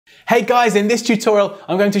Hey guys, in this tutorial,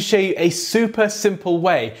 I'm going to show you a super simple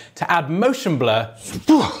way to add motion blur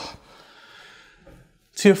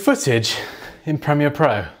to your footage in Premiere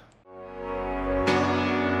Pro.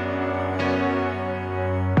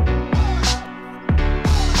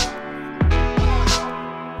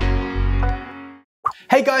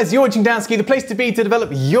 Hey guys, you're watching Dansky, the place to be to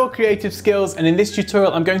develop your creative skills, and in this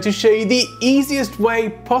tutorial I'm going to show you the easiest way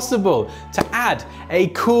possible to add a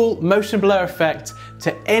cool motion blur effect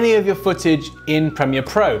to any of your footage in Premiere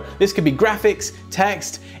Pro. This could be graphics,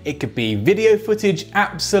 text, it could be video footage,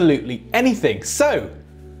 absolutely anything. So,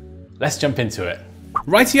 let's jump into it.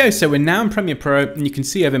 Rightio, so we're now in Premiere Pro and you can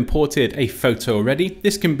see I've imported a photo already.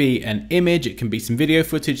 This can be an image, it can be some video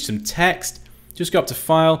footage, some text. Just go up to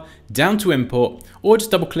File, down to Import, or just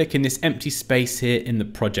double click in this empty space here in the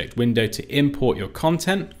project window to import your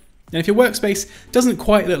content. And if your workspace doesn't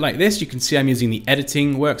quite look like this, you can see I'm using the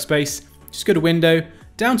editing workspace. Just go to Window,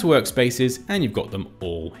 down to Workspaces, and you've got them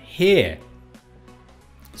all here.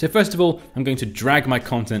 So first of all, I'm going to drag my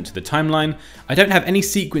content to the timeline. I don't have any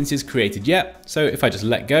sequences created yet, so if I just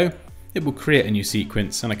let go, it will create a new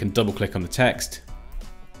sequence, and I can double click on the text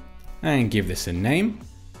and give this a name.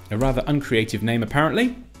 A rather uncreative name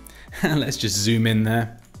apparently. Let's just zoom in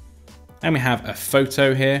there. And we have a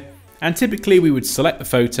photo here. And typically we would select the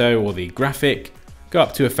photo or the graphic, go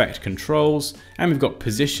up to Effect Controls, and we've got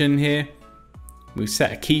Position here. We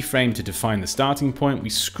set a keyframe to define the starting point. We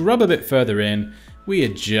scrub a bit further in. We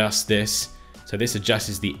adjust this. So this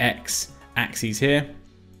adjusts the X axis here.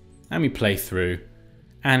 And we play through.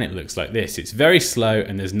 And it looks like this. It's very slow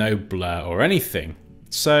and there's no blur or anything.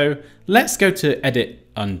 So let's go to Edit,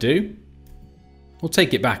 Undo. We'll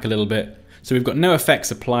take it back a little bit. So we've got no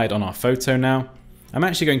effects applied on our photo now. I'm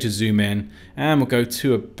actually going to zoom in and we'll go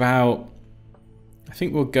to about, I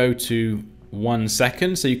think we'll go to 1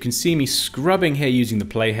 second. So you can see me scrubbing here using the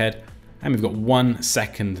playhead, and we've got 1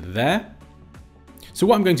 second there. So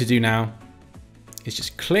what I'm going to do now is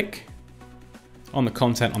just click on the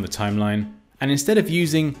content on the timeline. And instead of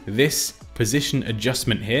using this position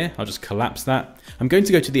adjustment here, I'll just collapse that. I'm going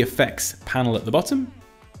to go to the effects panel at the bottom,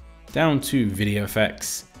 down to video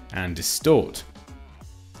effects and distort.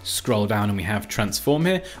 Scroll down and we have transform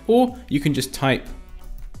here, or you can just type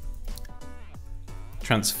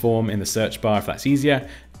transform in the search bar if that's easier.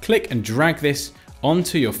 Click and drag this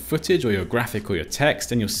onto your footage or your graphic or your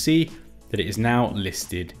text, and you'll see that it is now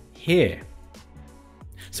listed here.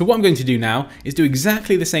 So what I'm going to do now is do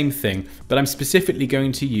exactly the same thing, but I'm specifically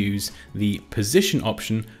going to use the position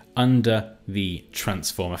option under the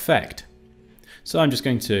transform effect. So I'm just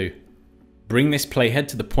going to bring this playhead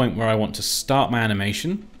to the point where I want to start my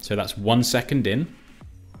animation. So that's 1 second in.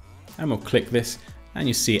 And we'll click this and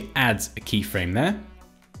you see it adds a keyframe there.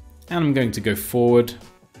 And I'm going to go forward.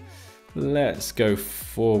 Let's go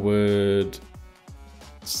forward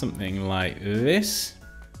something like this.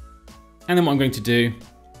 And then what I'm going to do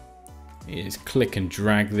is click and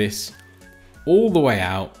drag this all the way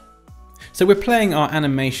out. So we're playing our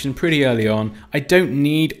animation pretty early on. I don't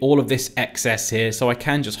need all of this excess here, so I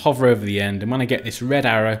can just hover over the end, and when I get this red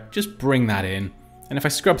arrow, just bring that in. And if I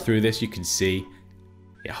scrub through this, you can see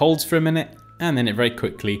it holds for a minute and then it very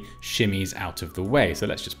quickly shimmies out of the way. So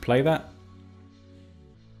let's just play that.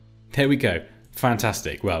 There we go.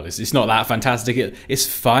 Fantastic. Well, it's not that fantastic. It's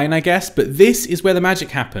fine, I guess, but this is where the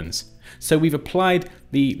magic happens. So we've applied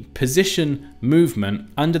the position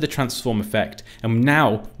movement under the transform effect, and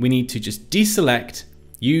now we need to just deselect,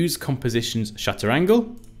 use composition's shutter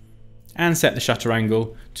angle, and set the shutter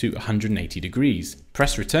angle to 180 degrees.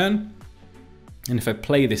 Press return, and if I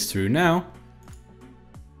play this through now,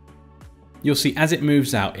 you'll see as it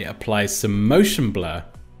moves out, it applies some motion blur.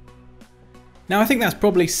 Now I think that's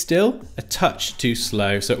probably still a touch too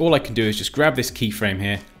slow, so all I can do is just grab this keyframe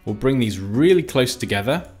here, we'll bring these really close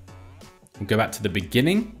together, we'll go back to the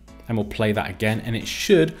beginning and we'll play that again, and it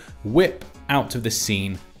should whip out of the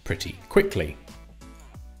scene pretty quickly.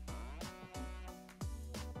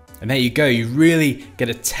 And there you go, you really get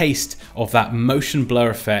a taste of that motion blur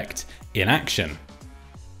effect in action.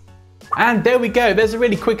 And there we go, there's a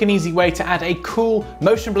really quick and easy way to add a cool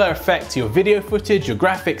motion blur effect to your video footage, your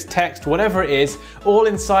graphics, text, whatever it is, all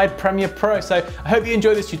inside Premiere Pro. So I hope you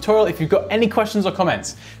enjoyed this tutorial. If you've got any questions or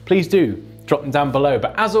comments, please do drop them down below.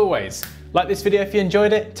 But as always, like this video if you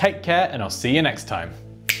enjoyed it, take care, and I'll see you next time.